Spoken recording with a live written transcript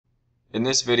In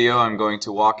this video, I'm going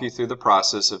to walk you through the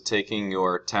process of taking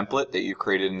your template that you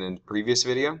created in the previous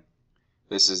video.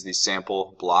 This is the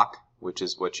sample block, which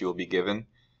is what you will be given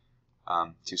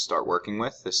to start working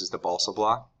with. This is the balsa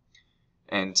block.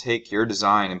 And take your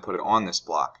design and put it on this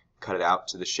block. Cut it out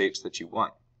to the shapes that you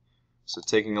want. So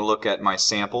taking a look at my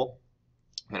sample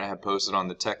that I have posted on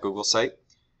the Tech Google site,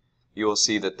 you will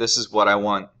see that this is what I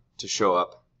want to show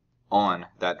up on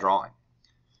that drawing.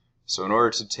 So in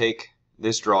order to take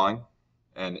this drawing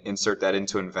and insert that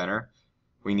into Inventor,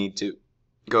 we need to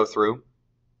go through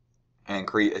and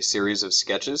create a series of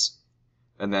sketches,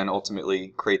 and then ultimately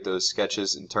create those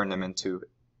sketches and turn them into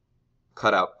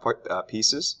cutout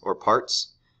pieces or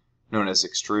parts known as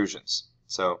extrusions.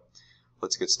 So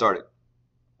let's get started.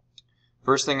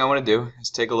 First thing I want to do is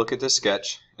take a look at this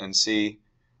sketch and see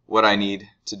what I need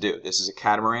to do. This is a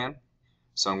catamaran,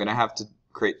 so I'm going to have to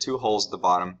create two holes at the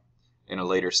bottom in a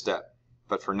later step.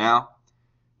 But for now,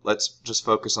 let's just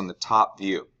focus on the top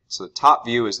view. So the top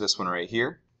view is this one right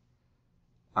here.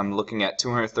 I'm looking at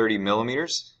 230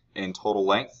 millimeters in total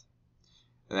length,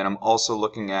 and then I'm also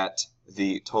looking at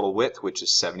the total width, which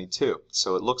is 72.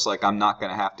 So it looks like I'm not going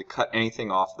to have to cut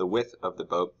anything off the width of the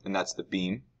boat, and that's the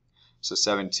beam. So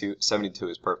 72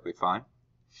 is perfectly fine.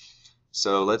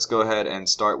 So let's go ahead and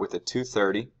start with a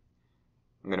 230.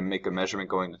 I'm going to make a measurement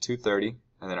going to 230,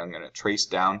 and then I'm going to trace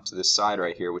down to this side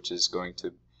right here, which is going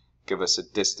to give us a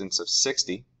distance of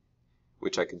 60,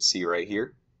 which I can see right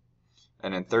here,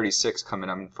 and then 36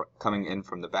 coming in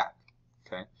from the back.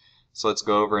 Okay, so let's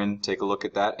go over and take a look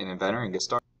at that in Inventor and get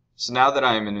started. So now that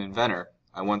I am in Inventor,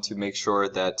 I want to make sure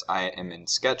that I am in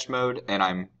sketch mode and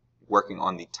I'm working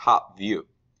on the top view.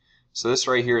 So this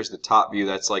right here is the top view.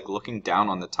 That's like looking down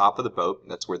on the top of the boat.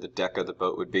 That's where the deck of the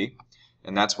boat would be,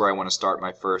 and that's where I want to start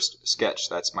my first sketch.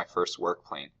 That's my first work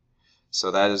plane.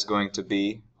 So that is going to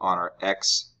be on our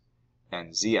X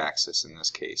and Z axis in this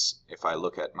case, if I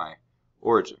look at my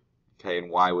origin. Okay, and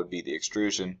Y would be the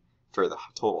extrusion for the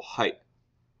total height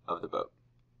of the boat.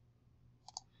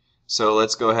 So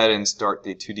let's go ahead and start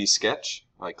the 2D sketch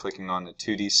by clicking on the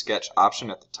 2D sketch option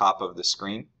at the top of the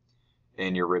screen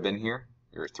in your ribbon here,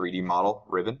 your 3D model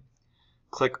ribbon.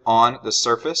 Click on the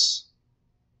surface,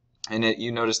 and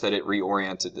you notice that it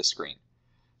reoriented the screen.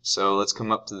 So let's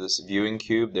come up to this viewing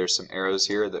cube. There's some arrows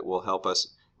here that will help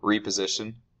us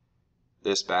reposition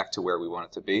this back to where we want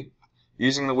it to be.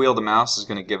 Using the wheel of the mouse is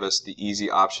going to give us the easy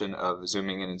option of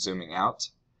zooming in and zooming out.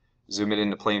 Zoom it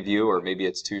into plain view, or maybe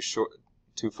it's too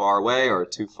far away or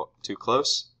too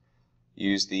close.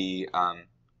 Use the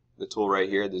tool right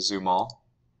here, the zoom all,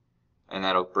 and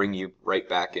that'll bring you right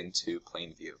back into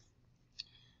plain view.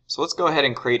 So let's go ahead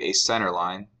and create a center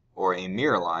line or a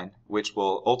mirror line, which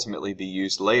will ultimately be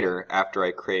used later after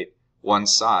I create one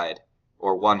side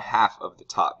or one half of the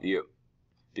top view,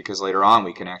 because later on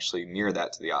we can actually mirror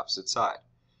that to the opposite side.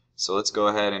 So let's go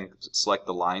ahead and select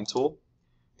the line tool.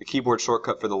 The keyboard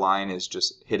shortcut for the line is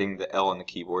just hitting the L on the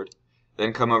keyboard.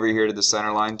 Then come over here to the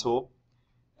center line tool,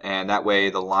 and that way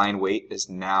the line weight is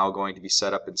now going to be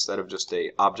set up. Instead of just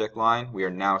a object line, we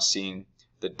are now seeing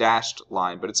the dashed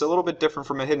line, but it's a little bit different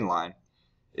from a hidden line.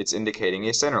 It's indicating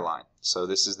a center line. So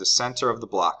this is the center of the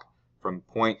block, from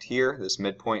point here, this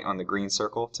midpoint on the green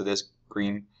circle, to this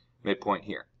green midpoint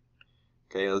here.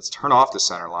 Okay, let's turn off the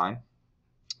center line.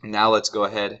 Now let's go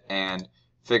ahead and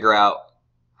figure out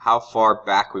how far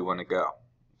back we want to go.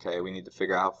 Okay, we need to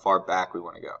figure out how far back we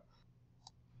want to go.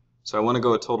 So I want to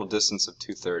go a total distance of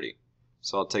 230.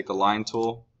 So I'll take the line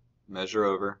tool, measure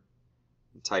over,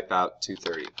 and type out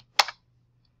 230.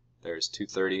 There's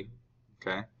 230.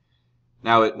 Okay.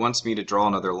 Now it wants me to draw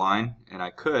another line, and I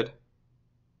could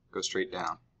go straight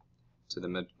down to the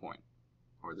midpoint,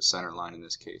 or the center line in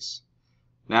this case.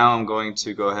 Now I'm going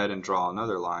to go ahead and draw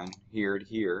another line here to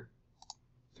here,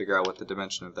 figure out what the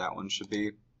dimension of that one should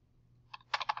be.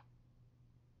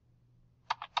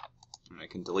 And I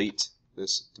can delete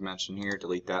this dimension here,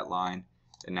 delete that line,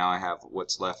 and now I have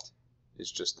what's left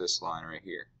is just this line right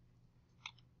here.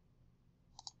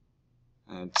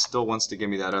 And it still wants to give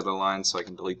me that other line, so I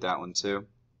can delete that one too.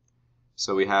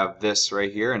 So we have this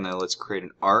right here, and now let's create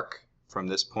an arc from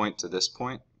this point to this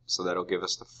point, so that'll give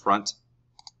us the front.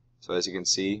 So as you can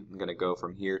see, I'm going to go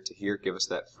from here to here, give us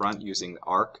that front using the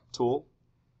arc tool.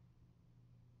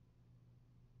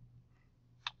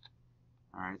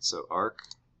 Alright, so arc,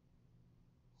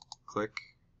 click,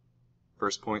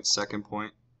 first point, second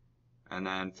point, and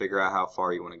then figure out how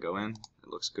far you want to go in. It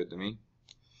looks good to me.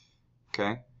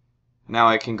 Okay, now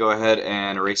I can go ahead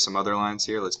and erase some other lines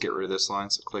here. Let's get rid of this line,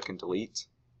 so click and delete.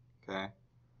 Okay,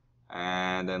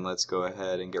 and then let's go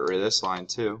ahead and get rid of this line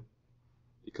too,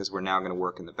 because we're now going to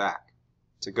work in the back.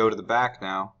 To go to the back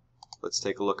now, let's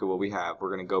take a look at what we have. We're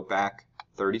going to go back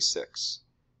 36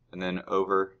 and then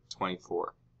over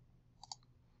 24.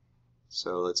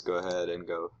 So let's go ahead and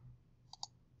go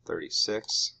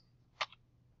 36.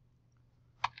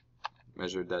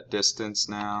 Measure that distance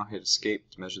now. Hit escape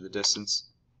to measure the distance.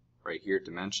 Right here,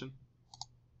 dimension.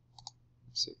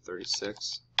 Say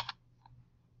 36.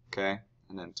 Okay,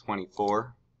 and then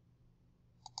 24.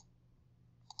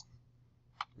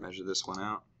 Measure this one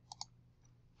out.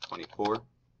 24.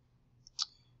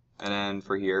 And then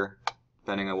for here,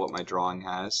 depending on what my drawing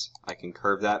has, I can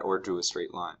curve that or do a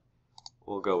straight line.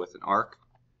 We'll go with an arc,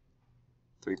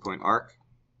 3-point arc.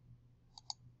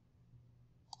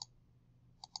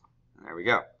 And there we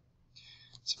go.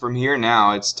 So from here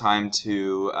now, it's time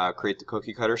to create the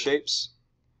cookie cutter shapes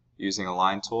using a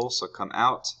line tool. So come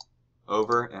out,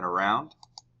 over, and around.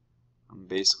 I'm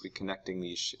basically connecting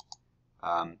these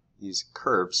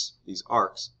curves, these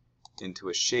arcs, into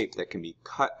a shape that can be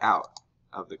cut out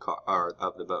of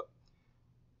the boat.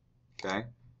 Okay.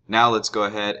 Now let's go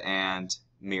ahead and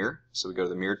mirror. So we go to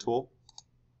the mirror tool,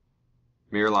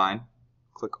 mirror line,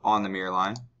 click on the mirror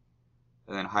line,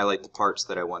 and then highlight the parts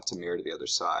that I want to mirror to the other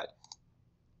side.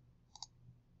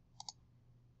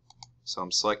 So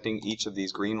I'm selecting each of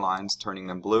these green lines, turning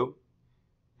them blue,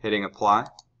 hitting apply,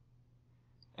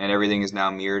 and everything is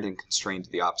now mirrored and constrained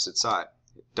to the opposite side.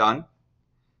 Hit done,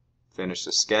 finish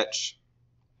the sketch,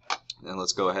 and then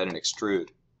let's go ahead and extrude.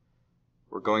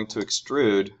 We're going to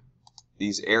extrude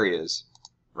these areas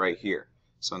right here.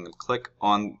 So I'm going to click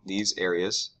on these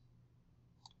areas.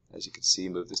 As you can see,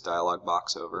 move this dialog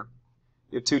box over.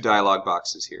 You have two dialog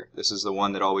boxes here. This is the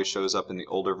one that always shows up in the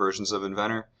older versions of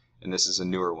Inventor, and this is a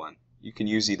newer one. You can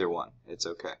use either one. It's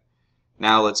okay.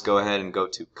 Now let's go ahead and go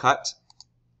to cut.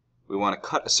 We want to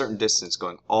cut a certain distance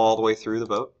going all the way through the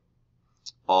boat.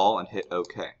 All, and hit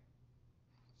OK.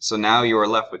 So now you are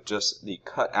left with just the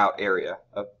cut out area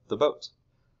of the boat.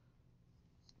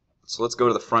 So let's go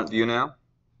to the front view now.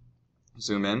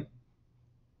 Zoom in.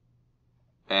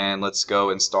 And let's go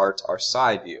and start our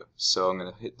side view. So I'm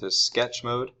going to hit this sketch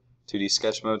mode, 2D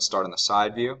sketch mode, start on the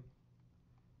side view.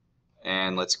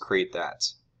 And let's create that.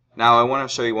 Now I want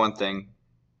to show you one thing.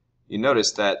 You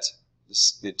notice that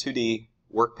the 2D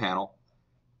work panel,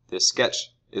 this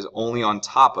sketch, is only on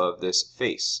top of this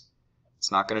face.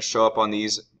 It's not going to show up on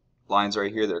these lines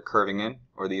right here that are curving in,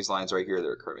 or these lines right here that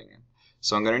are curving in.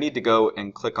 So I'm going to need to go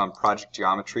and click on Project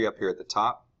Geometry up here at the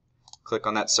top. Click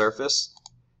on that surface.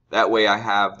 That way I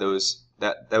have those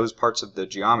parts of the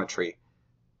geometry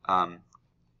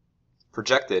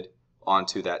projected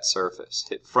onto that surface.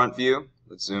 Hit Front View.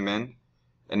 Let's zoom in.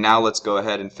 And now let's go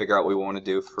ahead and figure out what we want to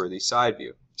do for the side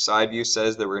view. Side view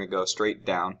says that we're going to go straight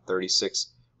down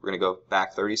 36. We're going to go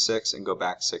back 36 and go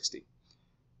back 60.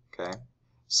 Okay.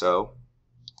 So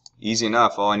easy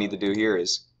enough. All I need to do here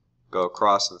is go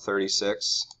across the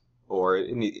 36, or it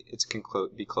can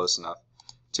be close enough.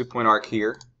 2-point arc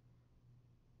here.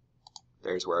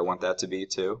 There's where I want that to be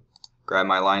too. Grab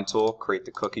my line tool, create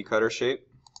the cookie cutter shape.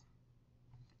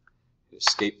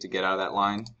 Escape to get out of that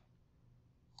line.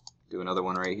 Do another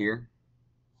one right here.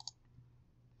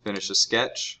 Finish the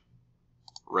sketch.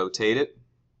 Rotate it.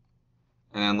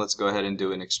 And then let's go ahead and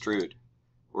do an extrude.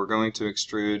 We're going to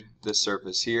extrude this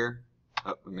surface here.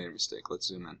 Oh, we made a mistake. Let's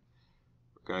zoom in.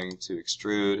 We're going to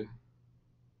extrude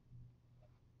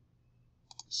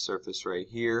this surface right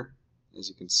here, as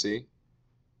you can see,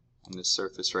 and this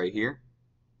surface right here.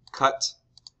 Cut,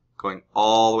 going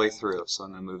all the way through. So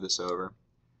I'm going to move this over.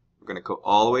 We're going to go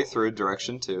all the way through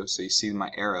direction 2. So you see my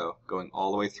arrow going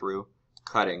all the way through,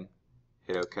 cutting,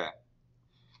 hit OK.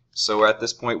 So we're at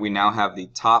this point, we now have the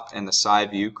top and the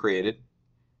side view created,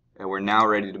 and we're now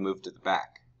ready to move to the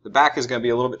back. The back is going to be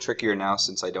a little bit trickier now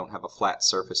since I don't have a flat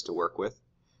surface to work with.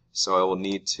 So I will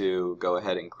need to go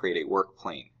ahead and create a work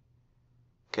plane.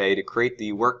 Okay, to create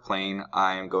the work plane,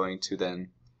 I am going to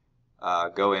then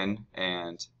go in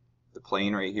and the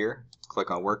plane right here,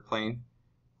 click on work plane,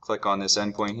 click on this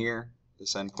endpoint here,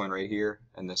 this endpoint right here,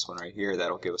 and this one right here.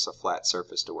 That'll give us a flat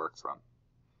surface to work from.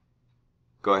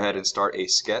 Go ahead and start a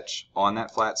sketch on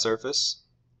that flat surface,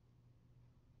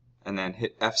 and then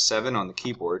hit F7 on the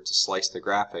keyboard to slice the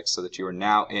graphics so that you are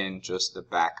now in just the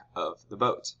back of the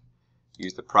boat.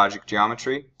 Use the project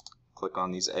geometry, click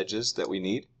on these edges that we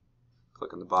need,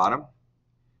 click on the bottom,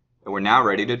 and we're now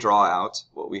ready to draw out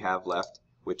what we have left,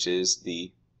 which is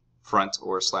the front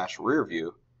or / rear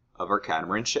view of our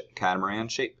catamaran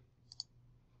shape.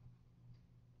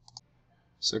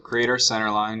 So create our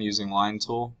center line using line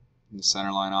tool, and the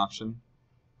center line option.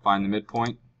 Find the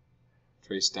midpoint,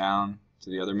 trace down to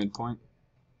the other midpoint,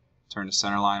 turn the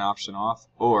center line option off,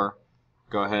 or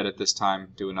go ahead at this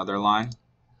time, do another line,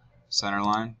 center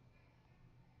line,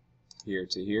 here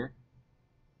to here.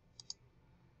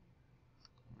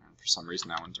 And for some reason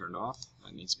that one turned off.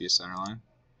 That needs to be a center line.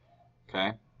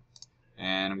 Okay.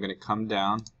 And I'm going to come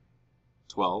down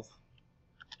 12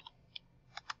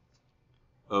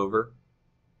 over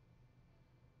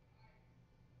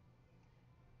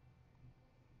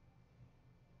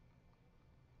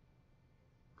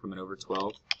coming over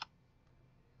 12.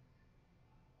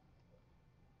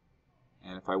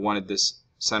 And if I wanted this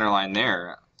center line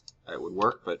there, it would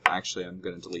work, but actually I'm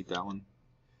going to delete that one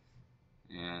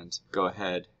and go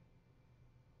ahead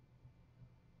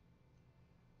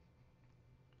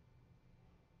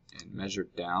and measure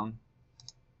down,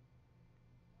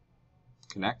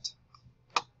 connect,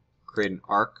 create an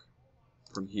arc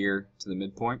from here to the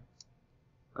midpoint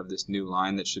of this new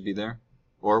line that should be there,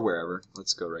 or wherever.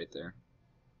 Let's go right there.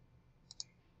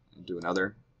 And do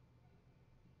another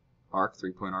arc,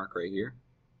 3-point arc right here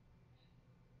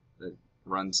that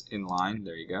runs in line.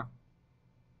 There you go.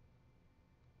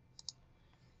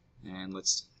 And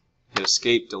let's hit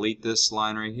escape, delete this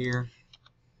line right here,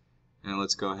 and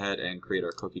let's go ahead and create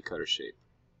our cookie cutter shape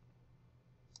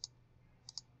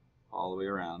all the way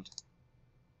around,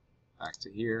 back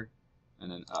to here, and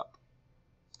then up.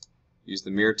 Use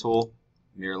the mirror tool,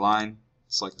 mirror line,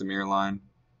 select the mirror line,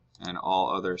 and all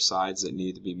other sides that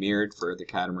need to be mirrored for the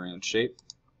catamaran shape.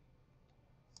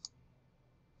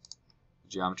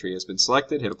 Geometry has been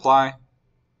selected. Hit apply,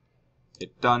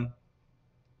 hit done,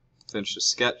 finish the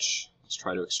sketch. Let's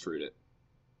try to extrude it.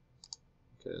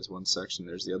 Okay, there's one section,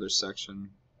 there's the other section.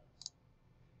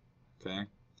 Okay,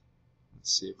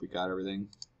 let's see if we got everything.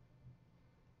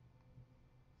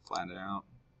 Flatten it out.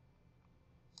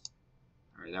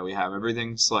 Alright, now we have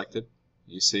everything selected,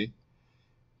 you see.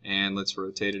 And let's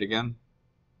rotate it again.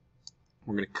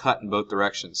 We're going to cut in both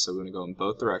directions, so we're going to go in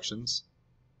both directions.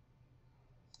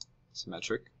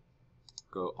 Symmetric.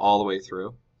 Go all the way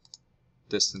through.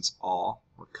 Distance all.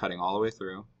 We're cutting all the way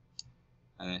through.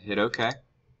 And then hit OK.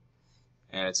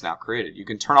 And it's now created. You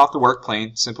can turn off the work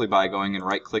plane simply by going and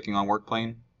right-clicking on work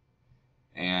plane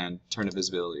and turn the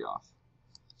visibility off.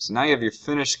 So now you have your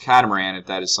finished catamaran if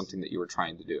that is something that you were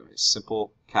trying to do. A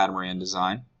simple catamaran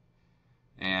design.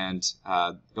 And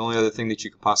the only other thing that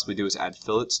you could possibly do is add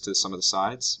fillets to some of the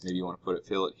sides. Maybe you want to put a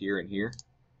fillet here and here.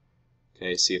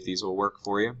 Okay, see if these will work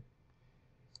for you.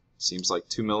 Seems like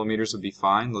 2 millimeters would be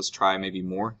fine. Let's try maybe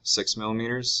more, 6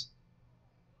 millimeters.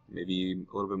 Maybe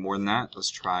a little bit more than that.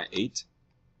 Let's try 8.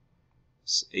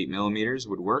 8 millimeters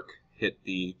would work. Hit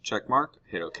the check mark,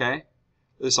 hit OK.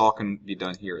 This all can be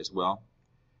done here as well.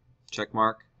 Check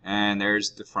mark, and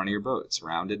there's the front of your boat. It's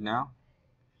rounded now.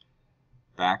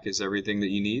 Back is everything that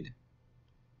you need.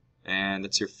 And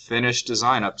that's your finished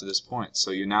design up to this point. So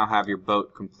you now have your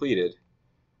boat completed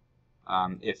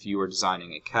if you are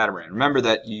designing a catamaran. Remember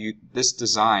that this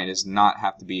design does not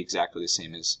have to be exactly the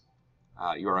same as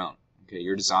your own. Okay,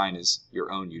 your design is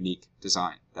your own unique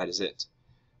design. That is it.